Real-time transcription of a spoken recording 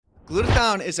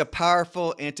Glutathione is a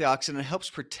powerful antioxidant that helps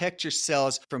protect your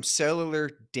cells from cellular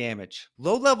damage.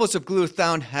 Low levels of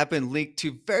glutathione have been linked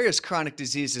to various chronic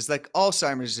diseases like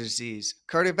Alzheimer's disease,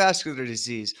 cardiovascular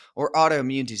disease, or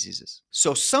autoimmune diseases.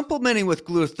 So supplementing with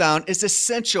glutathione is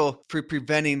essential for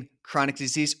preventing chronic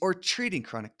disease or treating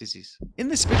chronic disease. In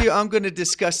this video, I'm going to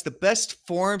discuss the best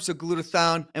forms of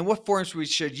glutathione and what forms we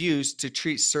should use to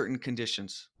treat certain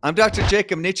conditions. I'm Dr.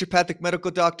 Jake, I'm a naturopathic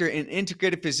medical doctor and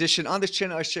integrative physician. On this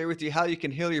channel, I share with you how you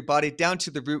can heal your body down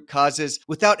to the root causes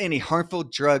without any harmful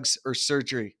drugs or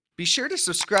surgery. Be sure to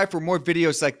subscribe for more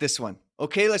videos like this one.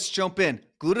 Okay, let's jump in.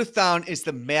 Glutathione is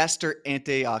the master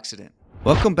antioxidant.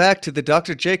 Welcome back to the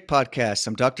Dr. Jake podcast.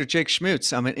 I'm Dr. Jake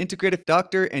Schmutz. I'm an integrative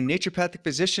doctor and naturopathic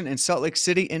physician in Salt Lake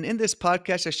City. And in this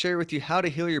podcast, I share with you how to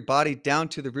heal your body down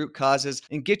to the root causes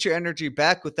and get your energy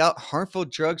back without harmful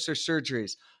drugs or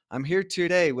surgeries. I'm here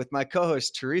today with my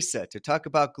co-host, Teresa, to talk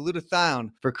about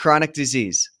glutathione for chronic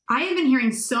disease. I have been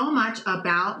hearing so much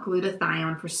about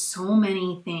glutathione for so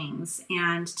many things.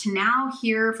 And to now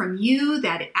hear from you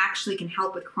that it actually can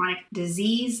help with chronic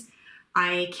disease,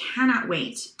 I cannot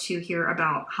wait to hear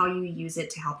about how you use it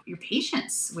to help your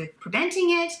patients with preventing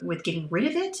it, with getting rid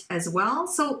of it as well.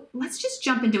 So let's just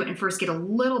jump into it and first get a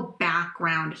little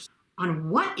background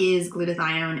on what is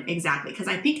glutathione exactly. Because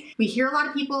I think we hear a lot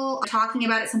of people talking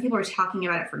about it. Some people are talking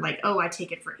about it for like, oh, I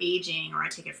take it for aging, or I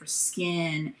take it for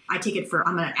skin. I take it for,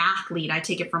 I'm an athlete. I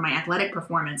take it for my athletic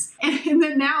performance. And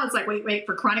then now it's like, wait,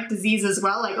 for chronic disease as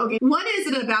well. Like, okay, what is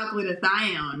it about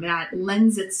glutathione that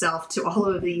lends itself to all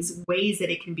of these ways that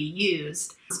it can be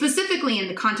used? Specifically in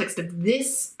the context of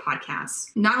this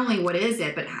podcast, not only what is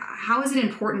it, but how is it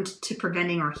important to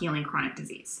preventing or healing chronic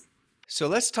disease? So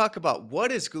let's talk about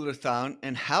what is glutathione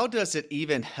and how does it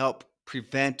even help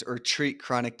prevent or treat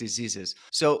chronic diseases.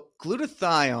 So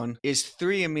glutathione is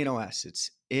 3 amino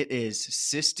acids. It is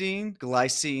cysteine,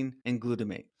 glycine, and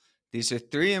glutamate. These are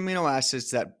 3 amino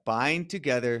acids that bind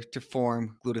together to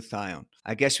form glutathione.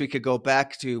 I guess we could go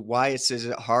back to why it says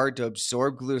it's hard to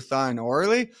absorb glutathione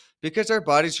orally, because our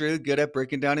body's really good at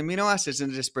breaking down amino acids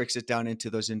and it just breaks it down into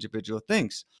those individual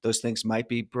things. Those things might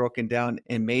be broken down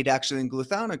and made actually in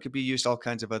glutathione. It could be used all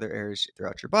kinds of other areas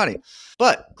throughout your body.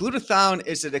 But glutathione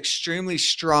is an extremely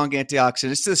strong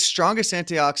antioxidant. It's the strongest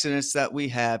antioxidants that we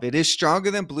have. It is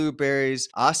stronger than blueberries,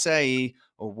 acai,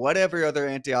 or whatever other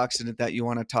antioxidant that you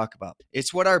want to talk about.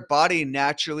 It's what our body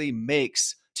naturally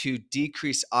makes to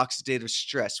decrease oxidative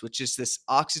stress, which is this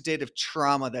oxidative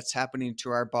trauma that's happening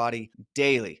to our body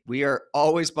daily. We are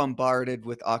always bombarded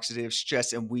with oxidative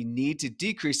stress, and we need to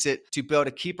decrease it to be able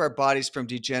to keep our bodies from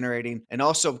degenerating and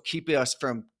also keep us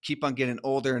from keep on getting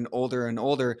older and older and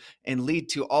older and lead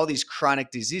to all these chronic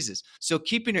diseases. So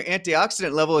keeping your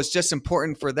antioxidant level is just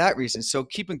important for that reason. So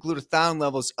keeping glutathione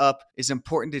levels up is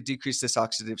important to decrease this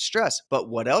oxidative stress. But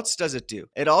what else does it do?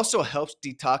 It also helps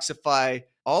detoxify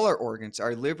all our organs,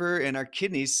 our liver and our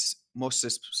kidneys. More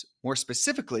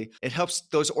specifically, it helps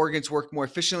those organs work more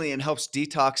efficiently and helps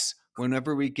detox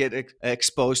whenever we get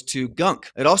exposed to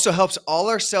gunk. It also helps all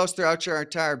our cells throughout our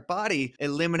entire body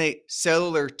eliminate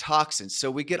cellular toxins. So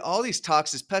we get all these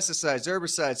toxins, pesticides,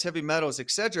 herbicides, heavy metals,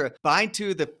 etc., bind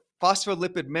to the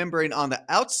phospholipid membrane on the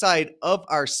outside of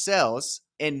our cells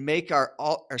and make our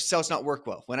cells not work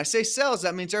well. When I say cells,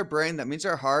 that means our brain, that means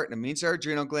our heart, that means our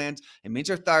adrenal glands, it means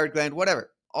our thyroid gland,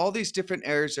 whatever. All these different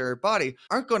areas of our body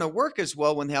aren't going to work as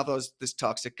well when they have this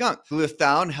toxic gunk.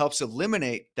 Glutathione helps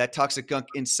eliminate that toxic gunk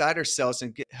inside our cells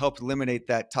and help eliminate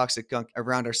that toxic gunk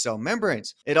around our cell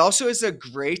membranes. It also is a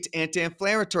great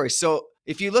anti-inflammatory. So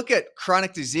if you look at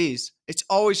chronic disease, it's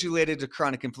always related to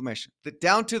chronic inflammation.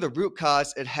 Down to the root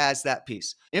cause, it has that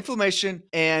piece. Inflammation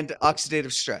and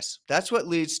oxidative stress. That's what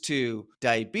leads to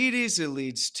diabetes. It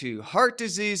leads to heart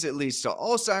disease. It leads to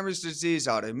Alzheimer's disease,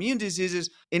 autoimmune diseases,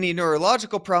 any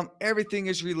neurological problem. Everything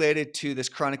is related to this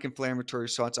chronic inflammatory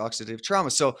response, oxidative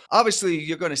trauma. So obviously,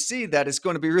 you're going to see that it's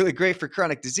going to be really great for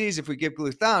chronic disease if we give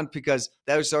glutathione, because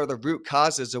those are the root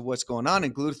causes of what's going on.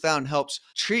 And glutathione helps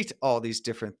treat all these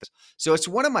different things. So it's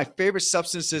one of my favorite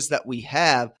substances that we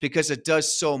have because it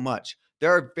does so much.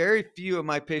 There are very few of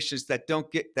my patients that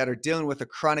are dealing with a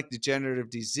chronic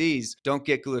degenerative disease don't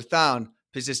get glutathione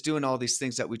because it's doing all these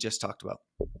things that we just talked about.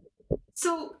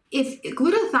 So if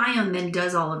glutathione then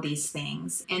does all of these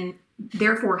things and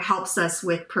therefore helps us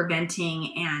with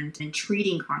preventing and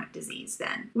treating chronic disease,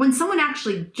 then when someone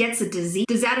actually gets a disease,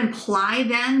 does that imply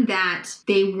then that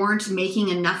they weren't making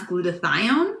enough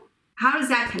glutathione? How does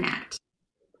that connect?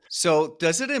 So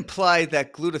does it imply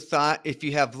that glutathione, if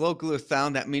you have low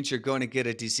glutathione, that means you're going to get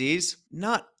a disease?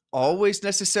 Not always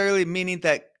necessarily, meaning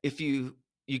that if you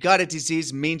got a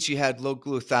disease means you had low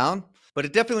glutathione. but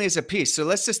it definitely is a piece. So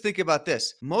let's just think about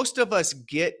this. Most of us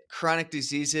get chronic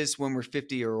diseases when we're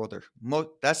 50 or older.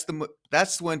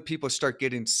 That's when people start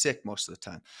getting sick most of the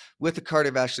time with the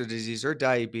cardiovascular disease or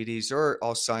diabetes or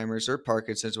Alzheimer's or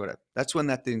Parkinson's, whatever. That's when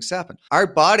that things happen. Our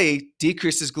body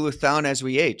decreases glutathione as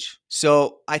we age.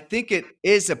 So I think it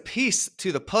is a piece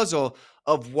to the puzzle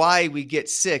of why we get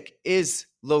sick is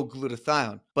low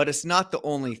glutathione, but it's not the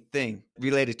only thing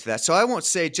related to that. So I won't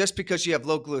say just because you have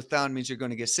low glutathione means you're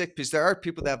going to get sick, because there are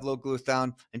people that have low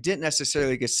glutathione and didn't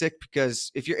necessarily get sick,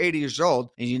 because if you're 80 years old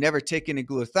and you never take any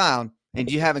glutathione and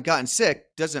you haven't gotten sick,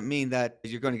 doesn't mean that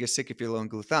you're going to get sick if you're low in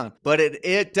glutathione, but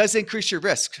it does increase your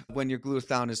risk when your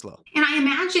glutathione is low. And I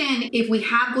imagine if we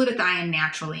have glutathione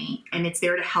naturally and it's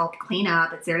there to help clean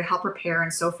up, it's there to help repair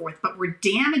and so forth, but we're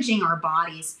damaging our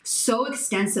bodies so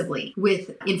extensively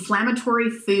with inflammatory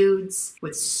foods,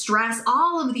 with stress,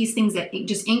 all of these things that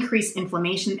just increase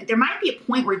inflammation, there might be a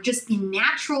point where just the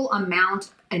natural amount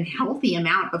and healthy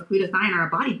amount of glutathione in our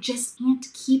body just can't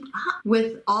keep up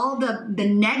with all the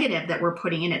negative that we're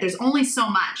putting in it. There's only so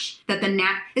much that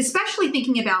especially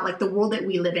thinking about like the world that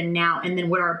we live in now, and then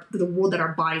the world that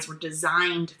our bodies were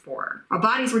designed for. Our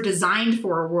bodies were designed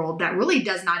for a world that really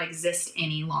does not exist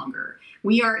any longer.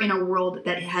 We are in a world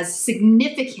that has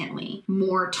significantly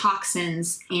more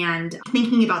toxins, and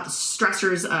thinking about the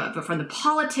stressors from the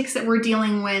politics that we're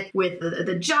dealing with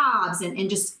the jobs and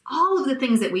just all of the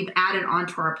things that we've added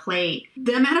onto our plate.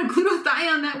 The amount of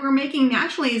glutathione that we're making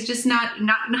naturally is just not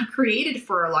created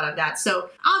for a lot of that. So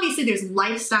obviously there's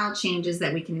lifestyle changes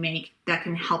that we can make that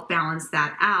can help balance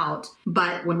that out.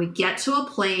 But when we get to a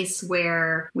place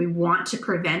where we want to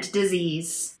prevent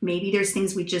disease, maybe there's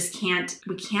things we can't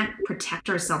protect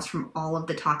ourselves from all of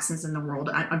the toxins in the world.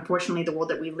 Unfortunately, the world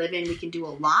that we live in, we can do a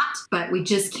lot, but we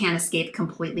just can't escape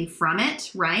completely from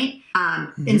it, right?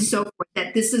 And so forth,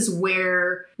 that this is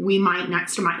where we might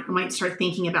start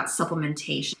thinking about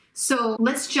supplementation. So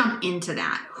let's jump into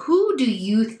that. Who do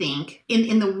you think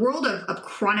in the world of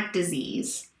chronic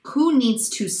disease, who needs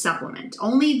to supplement?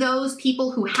 Only those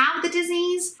people who have the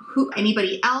disease?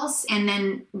 Anybody else? And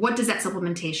then what does that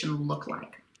supplementation look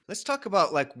like? Let's talk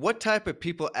about like what type of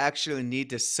people actually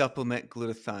need to supplement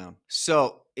glutathione.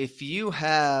 So if you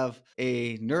have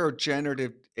a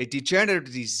degenerative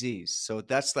disease, so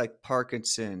that's like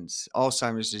Parkinson's,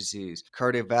 Alzheimer's disease,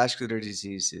 cardiovascular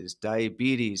diseases,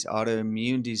 diabetes,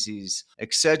 autoimmune disease,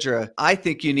 etc., I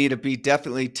think you need to be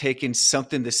definitely taking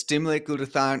something to stimulate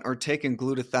glutathione or taking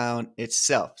glutathione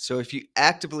itself. So if you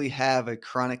actively have a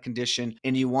chronic condition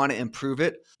and you want to improve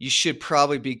it, you should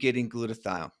probably be getting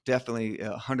glutathione, definitely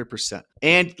 100%.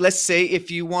 And let's say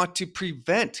if you want to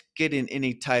prevent getting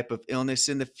any type of illness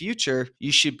in the future,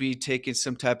 you should be taking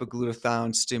some type of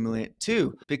glutathione stimulant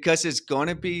too, because it's going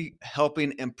to be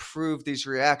helping improve these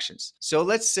reactions. So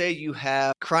let's say you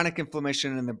have chronic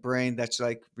inflammation in the brain that's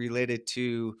like related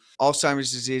to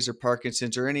Alzheimer's disease or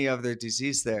Parkinson's or any other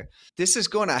disease there. This is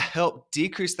going to help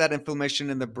decrease that inflammation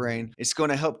in the brain. It's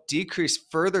going to help decrease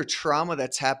further trauma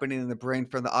that's happening in the brain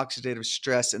from the oxidative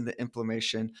stress and the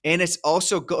inflammation. And it's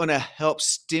also going to help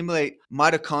stimulate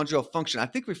mitochondrial function. I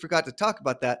think we forgot to talk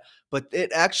about that, but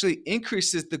it actually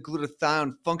increases the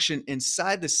glutathione function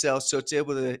inside the cell, so it's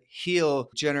able to heal,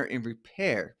 generate, and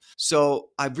repair. So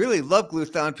I really love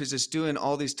glutathione because it's doing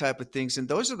all these type of things, and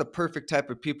those are the perfect type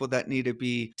of people that need to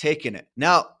be taking it.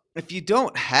 Now, if you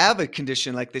don't have a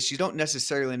condition like this, you don't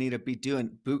necessarily need to be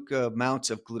doing buku amounts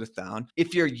of glutathione.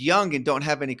 If you're young and don't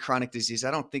have any chronic disease,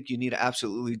 I don't think you need to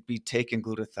absolutely be taking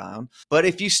glutathione. But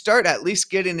if you start at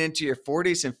least getting into your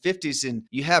 40s and 50s and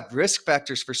you have risk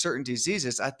factors for certain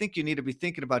diseases, I think you need to be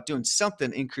thinking about doing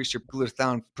something to increase your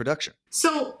glutathione production.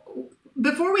 So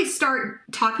before we start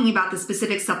talking about the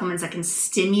specific supplements that can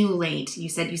stimulate, you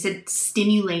said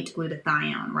stimulate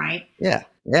glutathione, right? Yeah.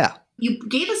 You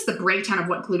gave us the breakdown of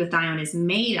what glutathione is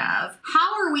made of.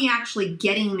 How are we actually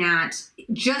getting that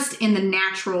just in the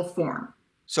natural form?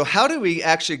 So how do we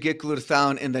actually get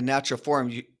glutathione in the natural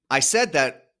form? I said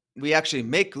that we actually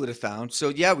make glutathione. So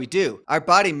yeah, we do. Our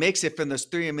body makes it from those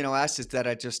 3 amino acids that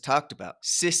I just talked about: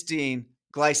 cysteine,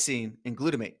 glycine, and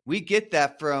glutamate. We get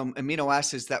that from amino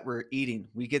acids that we're eating.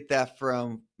 We get that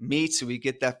from meats. We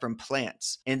get that from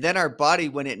plants. And then our body,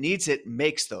 when it needs it,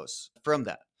 makes those from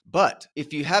that. But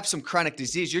if you have some chronic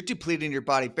disease, you're depleting your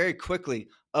body very quickly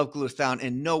of glutathione,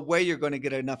 and no way you're going to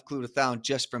get enough glutathione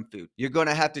just from food. You're going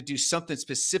to have to do something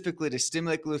specifically to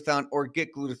stimulate glutathione or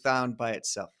get glutathione by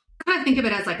itself. I kind of think of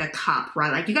it as like a cup,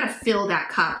 right? Like you got to fill that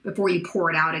cup before you pour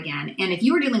it out again. And if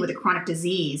you are dealing with a chronic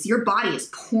disease, your body is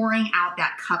pouring out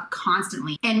that cup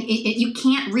constantly, and you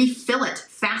can't refill it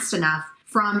fast enough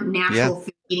from natural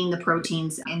food, eating the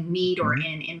proteins in meat or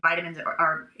in vitamins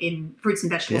or in fruits and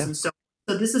vegetables and so forth.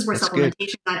 So this is where That's good.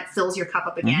 supplementation kind of fills your cup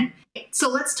up Mhm. again. So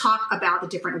let's talk about the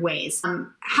different ways.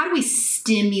 How do we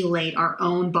stimulate our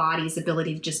own body's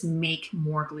ability to just make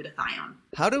more glutathione?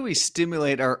 How do we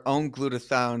stimulate our own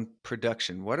glutathione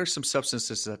production? What are some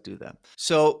substances that do that?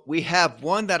 So we have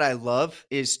one that I love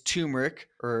is turmeric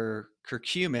or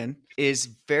curcumin is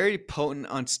very potent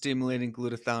on stimulating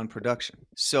glutathione production.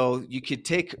 So you could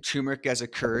take turmeric as a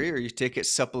curry or you take it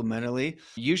supplementally.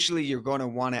 Usually you're going to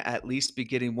want to at least be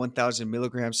getting 1000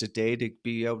 milligrams a day to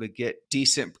be able to get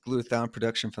decent glutathione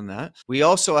production from that. We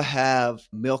also have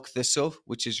milk thistle,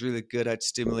 which is really good at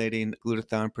stimulating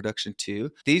glutathione production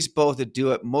too. These both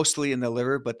do it mostly in the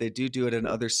liver, but they do it in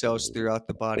other cells throughout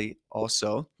the body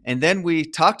also. And then we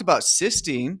talked about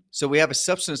cysteine. So we have a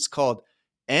substance called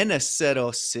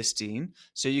N-acetylcysteine.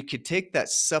 So you could take that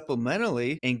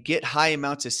supplementally and get high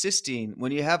amounts of cysteine.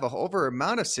 When you have a over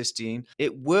amount of cysteine,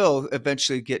 it will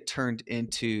eventually get turned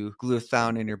into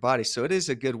glutathione in your body. So it is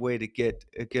a good way to get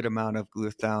a good amount of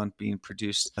glutathione being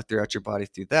produced throughout your body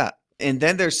through that. And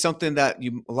then there's something that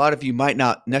a lot of you might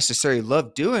not necessarily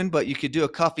love doing, but you could do a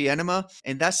coffee enema,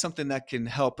 and that's something that can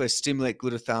help stimulate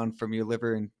glutathione from your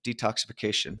liver and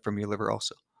detoxification from your liver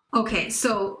also. Okay,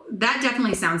 so that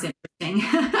definitely sounds interesting.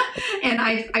 And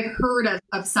I've heard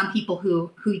of some people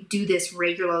who do this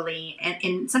regularly,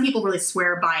 and some people really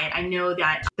swear by it. I know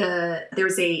that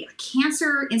there's a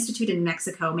cancer institute in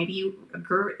Mexico,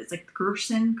 it's like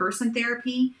Gerson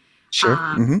therapy, Sure.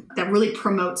 Hmm. that really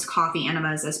promotes coffee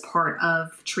enemas as part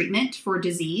of treatment for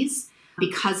disease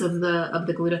because of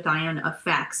the glutathione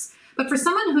effects. But for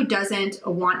someone who doesn't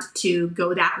want to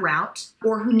go that route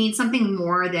or who needs something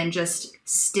more than just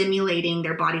stimulating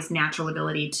their body's natural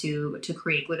ability to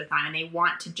create glutathione, and they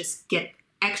want to just get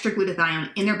extra glutathione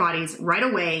in their bodies right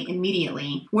away,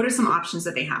 immediately, what are some options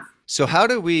that they have? So how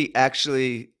do we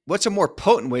actually, what's a more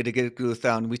potent way to get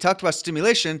glutathione? We talked about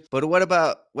stimulation, but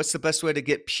what's the best way to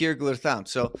get pure glutathione?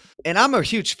 So, and I'm a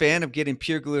huge fan of getting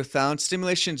pure glutathione.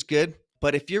 Stimulation's good,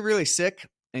 but if you're really sick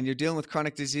and you're dealing with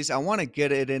chronic disease, I want to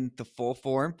get it in the full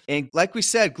form. And like we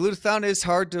said, glutathione is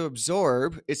hard to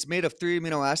absorb. It's made of 3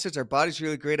 amino acids. Our body's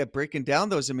really great at breaking down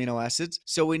those amino acids.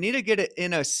 So we need to get it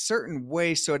in a certain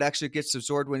way so it actually gets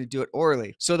absorbed when you do it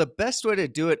orally. So the best way to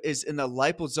do it is in the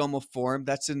liposomal form.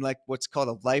 That's in like what's called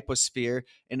a liposphere.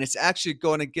 And it's actually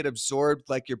going to get absorbed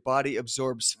like your body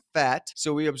absorbs fat.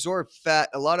 So we absorb fat,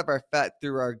 a lot of our fat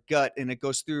through our gut, and it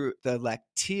goes through the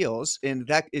lacteals, and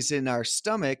that is in our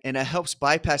stomach, and it helps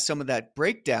bypass some of that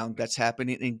breakdown that's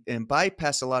happening and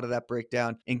bypass a lot of that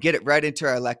breakdown and get it right into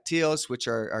our lacteals, which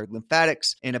are our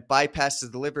lymphatics, and it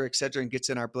bypasses the liver, etc., and gets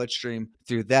in our bloodstream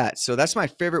through that. So that's my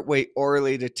favorite way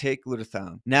orally to take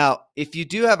glutathione. Now, if you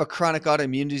do have a chronic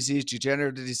autoimmune disease,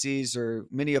 degenerative disease, or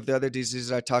many of the other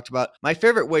diseases I talked about, my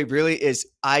favorite way really is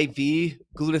IV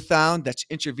glutathione. That's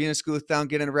intravenous glutathione,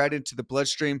 getting right into the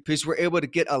bloodstream, because we're able to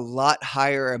get a lot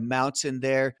higher amounts in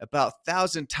there, about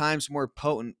 1,000 times more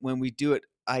potent when we do it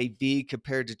IV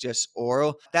compared to just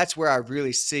oral. That's where I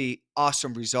really see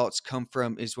awesome results come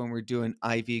from, is when we're doing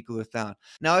IV glutathione.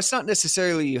 Now, it's not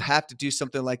necessarily you have to do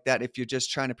something like that if you're just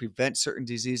trying to prevent certain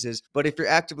diseases, but if you're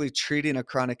actively treating a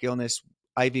chronic illness,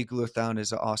 IV glutathione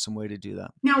is an awesome way to do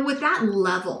that. Now, with that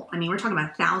level, I mean, we're talking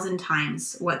about 1,000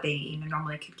 times what they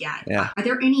normally could get. Yeah. Are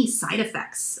there any side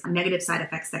effects, negative side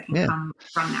effects that can Yeah. come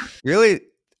from that? Really,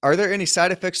 are there any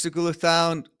side effects to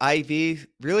glutathione IV?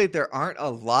 Really, there aren't a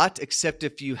lot, except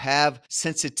if you have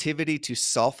sensitivity to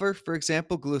sulfur, for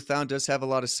example. Glutathione does have a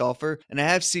lot of sulfur. And I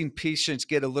have seen patients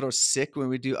get a little sick when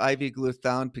we do IV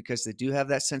glutathione because they do have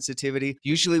that sensitivity.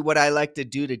 Usually what I like to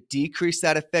do to decrease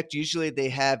that effect, usually they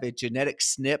have a genetic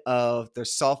SNP of the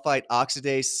sulfite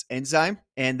oxidase enzyme.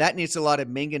 And that needs a lot of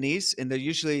manganese, and they're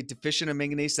usually deficient in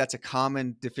manganese. That's a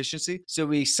common deficiency. So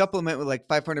we supplement with like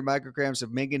 500 micrograms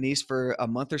of manganese for a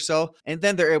month or so, and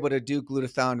then they're able to do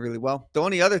glutathione really well. The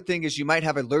only other thing is you might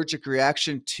have allergic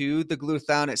reaction to the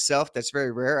glutathione itself. That's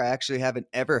very rare. I actually haven't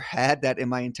ever had that in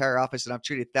my entire office, and I've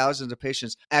treated thousands of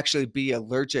patients actually be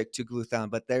allergic to glutathione,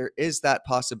 but there is that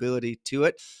possibility to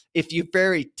it. If you're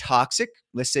very toxic,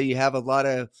 let's say you have a lot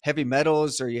of heavy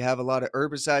metals or you have a lot of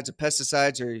herbicides or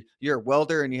pesticides, or you're a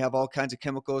welder and you have all kinds of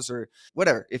chemicals or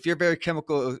whatever, if you're a very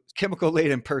chemical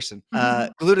laden person,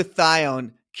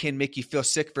 glutathione can make you feel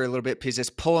sick for a little bit because it's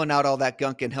pulling out all that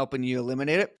gunk and helping you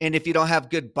eliminate it. And if you don't have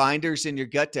good binders in your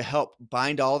gut to help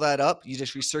bind all that up, you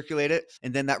just recirculate it,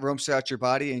 and then that roams throughout your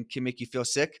body and can make you feel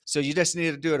sick. So you just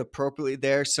need to do it appropriately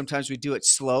there. Sometimes we do it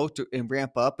slow and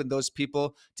ramp up in those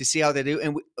people to see how they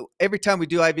do. every time we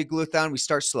do IV glutathione, we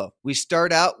start slow. We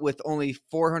start out with only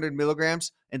 400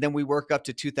 milligrams, and then we work up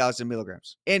to 2,000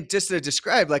 milligrams. And just to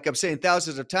describe, like I'm saying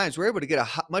thousands of times, we're able to get a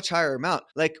much higher amount.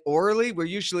 Like orally, we're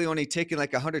usually only taking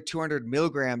like 100, 200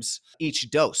 milligrams each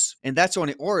dose. And that's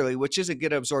only orally, which isn't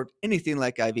going to absorb anything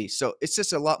like IV. So it's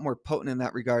just a lot more potent in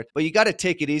that regard. But you got to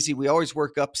take it easy. We always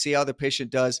work up, see how the patient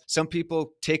does. Some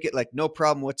people take it like no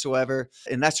problem whatsoever.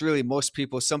 And that's really most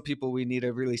people. Some people we need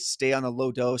to really stay on a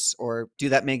low dose or do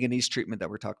that manganese treatment that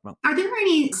we're talking about. Are there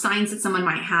any signs that someone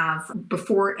might have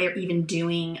before even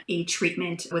doing a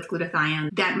treatment with glutathione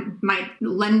that might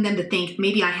lend them to think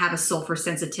maybe I have a sulfur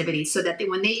sensitivity, so that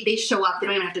when they show up, they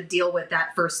don't even have to deal with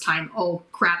that first time, oh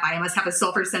crap, I must have a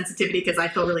sulfur sensitivity because I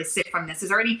feel really sick from this? Is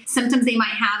there any symptoms they might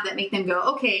have that make them go,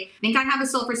 okay, I think I have a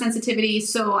sulfur sensitivity,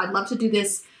 so I'd love to do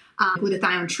this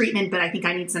glutathione treatment, but I think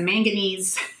I need some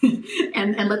manganese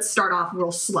and let's start off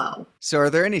real slow. So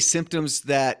are there any symptoms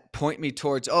that point me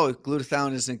towards, oh,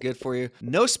 glutathione isn't good for you?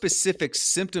 No specific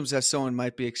symptoms that someone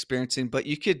might be experiencing, but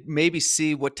you could maybe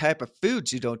see what type of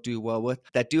foods you don't do well with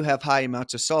that do have high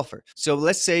amounts of sulfur. So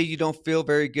let's say you don't feel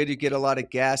very good, you get a lot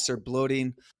of gas or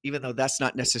bloating, even though that's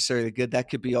not necessarily good. That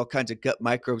could be all kinds of gut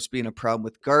microbes being a problem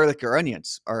with garlic or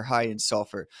onions are high in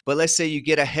sulfur. But let's say you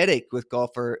get a headache with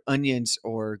onions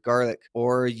or garlic,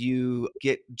 or you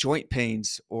get joint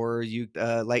pains, or you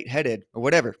lightheaded or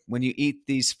whatever. When you eat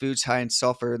these foods high in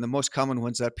sulfur, and the most common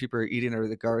ones that people are eating are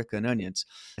the garlic and onions.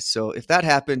 So if that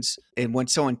happens, and when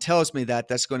someone tells me that,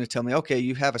 that's going to tell me, okay,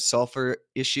 you have a sulfur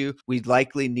issue. We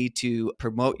likely need to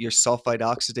promote your sulfide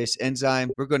oxidase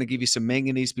enzyme. We're going to give you some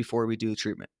manganese before we do the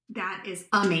treatment. That is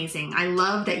amazing. I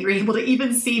love that you're able to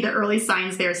even see the early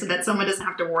signs there so that someone doesn't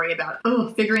have to worry about,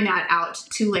 figuring that out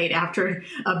too late after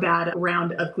a bad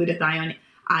round of glutathione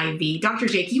IV. Dr.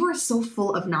 Jake, you are so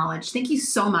full of knowledge. Thank you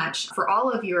so much for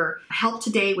all of your help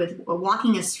today with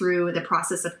walking us through the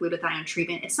process of glutathione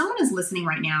treatment. If someone is listening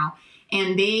right now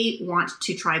and they want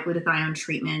to try glutathione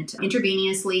treatment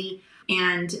intravenously,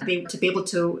 and to be able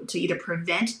to either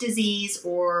prevent disease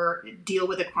or deal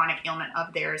with a chronic ailment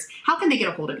of theirs, how can they get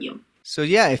a hold of you? So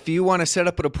yeah, if you want to set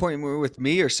up an appointment with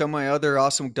me or some of my other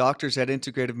awesome doctors at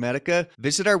Integrative Medica,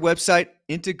 visit our website,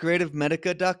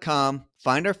 integrativemedica.com.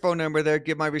 Find our phone number there,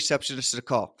 give my receptionist a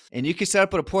call. And you can set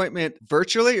up an appointment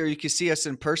virtually, or you can see us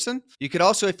in person. You could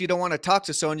also, if you don't want to talk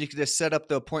to someone, you can just set up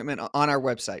the appointment on our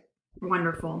website.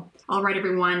 Wonderful. All right,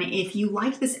 everyone. If you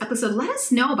liked this episode, let us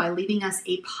know by leaving us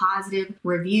a positive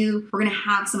review. We're going to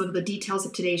have some of the details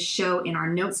of today's show in our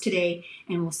notes today,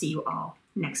 and we'll see you all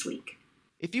next week.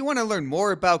 If you want to learn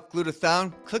more about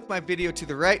glutathione, click my video to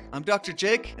the right. I'm Dr.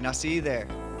 Jake, and I'll see you there.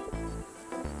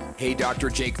 Hey, Dr.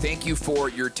 Jake, thank you for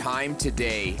your time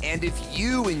today. And if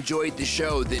you enjoyed the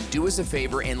show, then do us a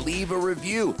favor and leave a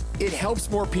review. It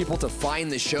helps more people to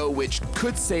find the show, which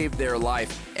could save their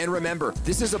life. And remember,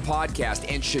 this is a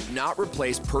podcast and should not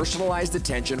replace personalized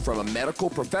attention from a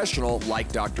medical professional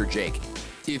like Dr. Jake.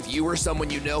 If you or someone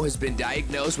you know has been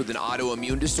diagnosed with an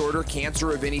autoimmune disorder,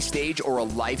 cancer of any stage, or a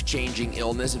life-changing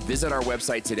illness, visit our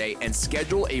website today and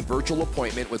schedule a virtual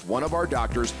appointment with one of our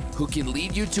doctors who can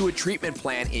lead you to a treatment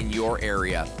plan in your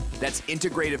area. That's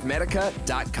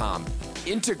integrativemedica.com.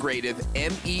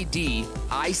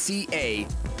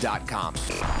 integrativemedica.com.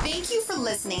 Thank you for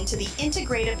listening to the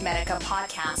Integrative Medica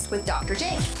podcast with Dr.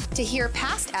 Jake. To hear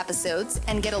past episodes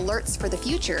and get alerts for the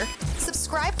future,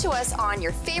 subscribe to us on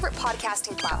your favorite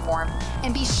podcasting platform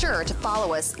and be sure to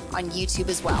follow us on YouTube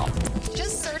as well.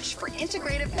 Just search for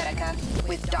Integrative Medica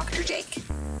with Dr. Jake.